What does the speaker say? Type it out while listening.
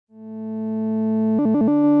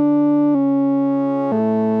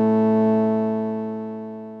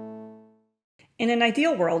In an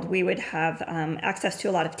ideal world, we would have access to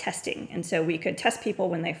a lot of testing. And so we could test people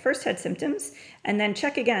when they first had symptoms and then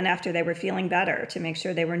check again after they were feeling better to make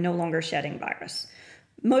sure they were no longer shedding virus.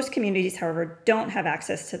 Most communities, however, don't have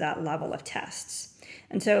access to that level of tests.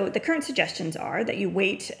 And so the current suggestions are that you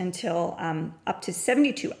wait until up to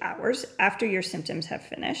 72 hours after your symptoms have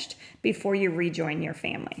finished before you rejoin your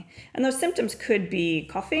family. And those symptoms could be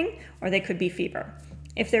coughing or they could be fever.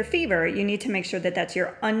 If they're fever, you need to make sure that that's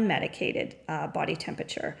your unmedicated body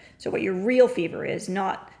temperature. So what your real fever is,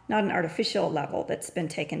 not an artificial level that's been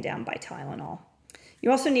taken down by Tylenol.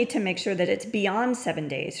 You also need to make sure that it's beyond 7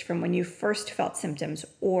 days from when you first felt symptoms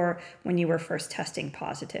or when you were first testing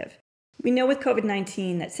positive. We know with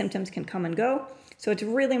COVID-19 that symptoms can come and go, so it's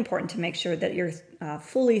really important to make sure that you're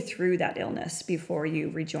fully through that illness before you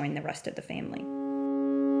rejoin the rest of the family.